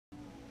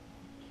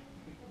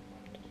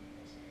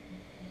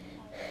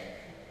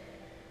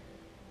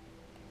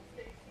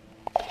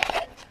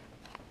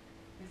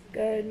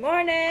Good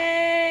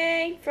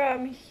morning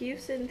from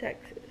Houston,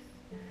 Texas.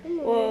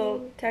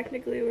 Well,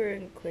 technically we're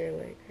in Clear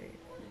Lake,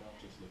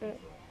 right?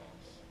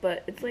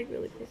 But it's like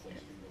really close to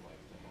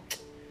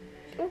Texas.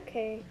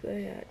 Okay. So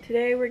yeah,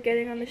 today we're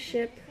getting on the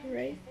ship,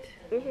 right?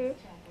 Mhm.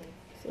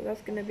 So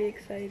that's gonna be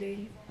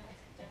exciting.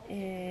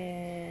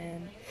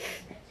 And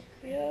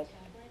yep.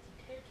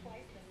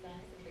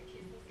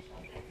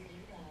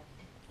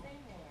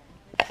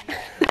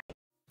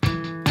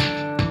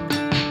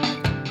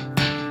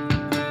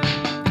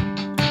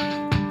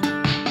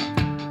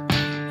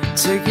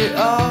 Take it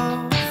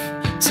off,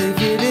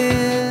 take it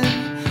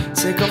in,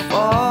 take off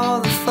all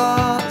the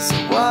thoughts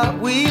of what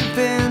we've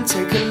been.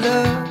 Take a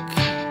look,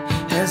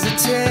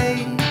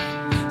 hesitate,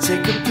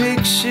 take a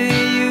picture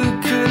you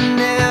could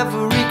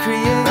never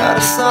recreate. Write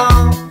a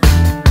song,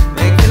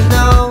 make a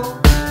note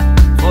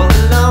for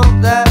the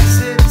lump that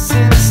sits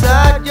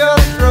inside your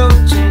throat.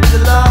 Change the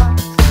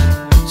locks,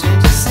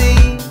 change the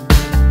scene,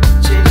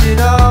 change it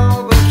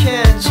all, but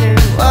can't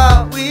change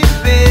what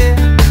we've been.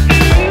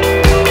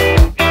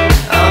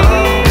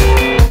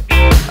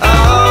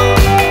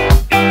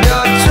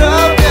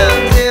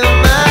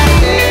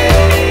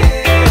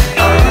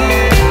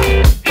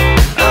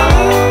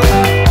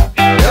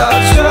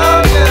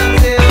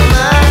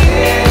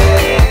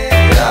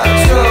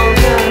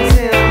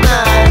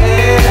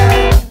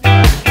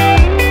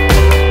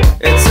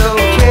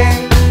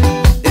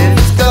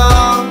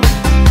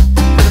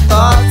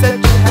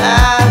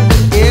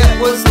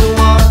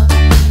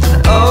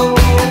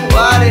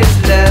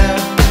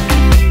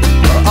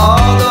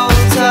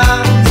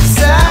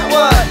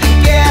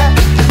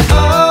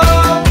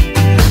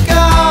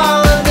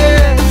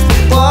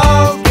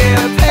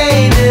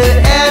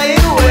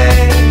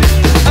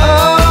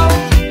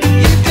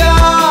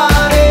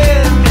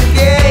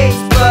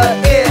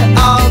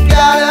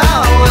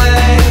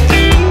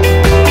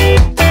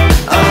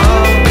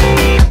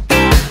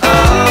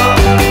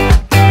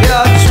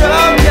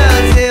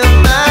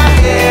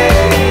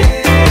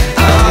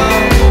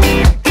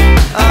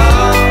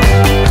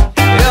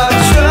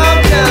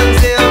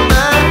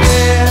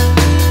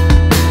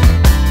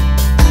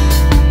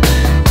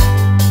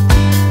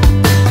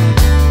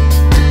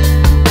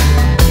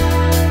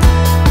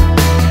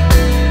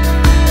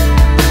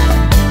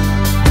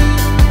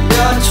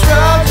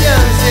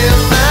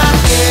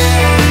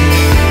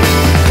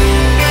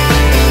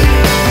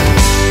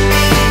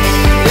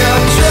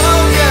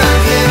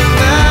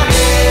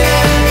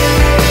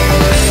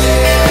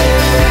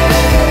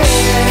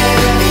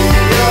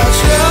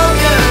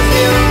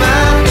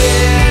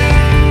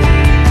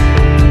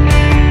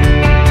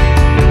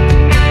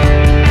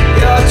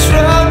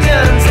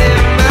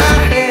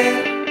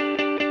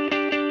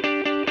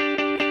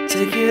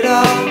 Take it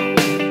off,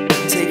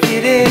 take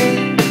it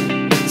in,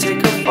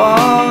 take off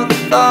all the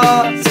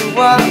thoughts of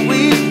what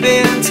we've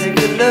been. Take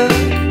a look,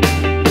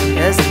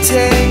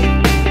 hesitate,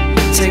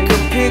 take a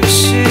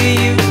picture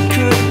you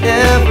could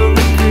never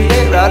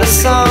recreate. Write a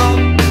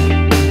song,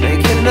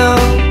 make a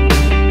note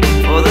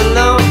for the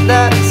lump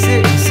that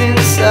sits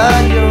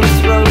inside your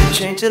throat.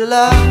 Change the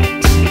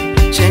locks,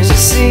 change the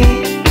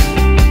scene,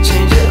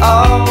 change it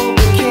all,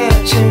 but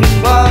can't change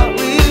what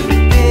we've been.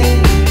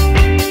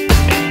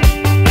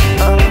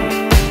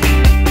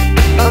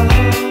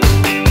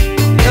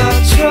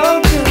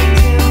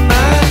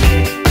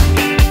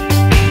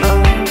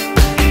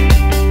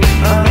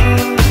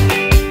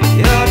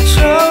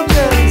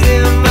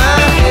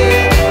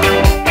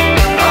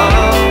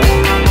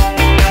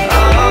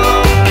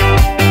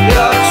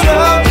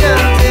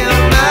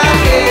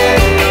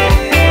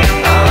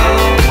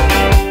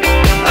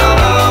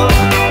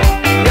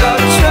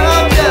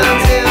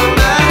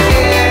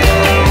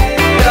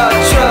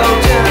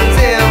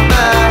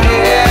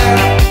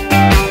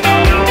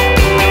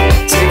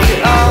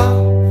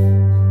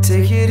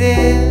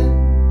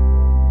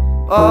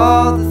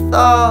 All the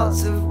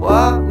thoughts of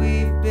what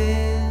we've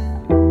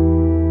been.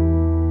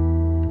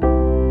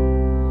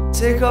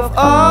 Take off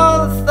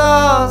all the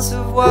thoughts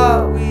of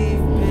what we've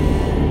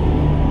been.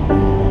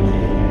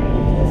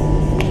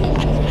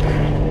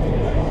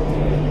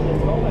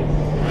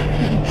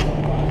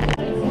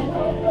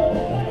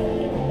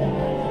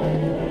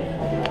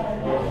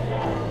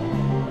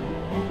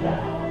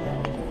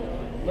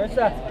 Where's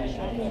that?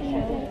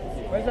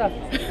 Where's that?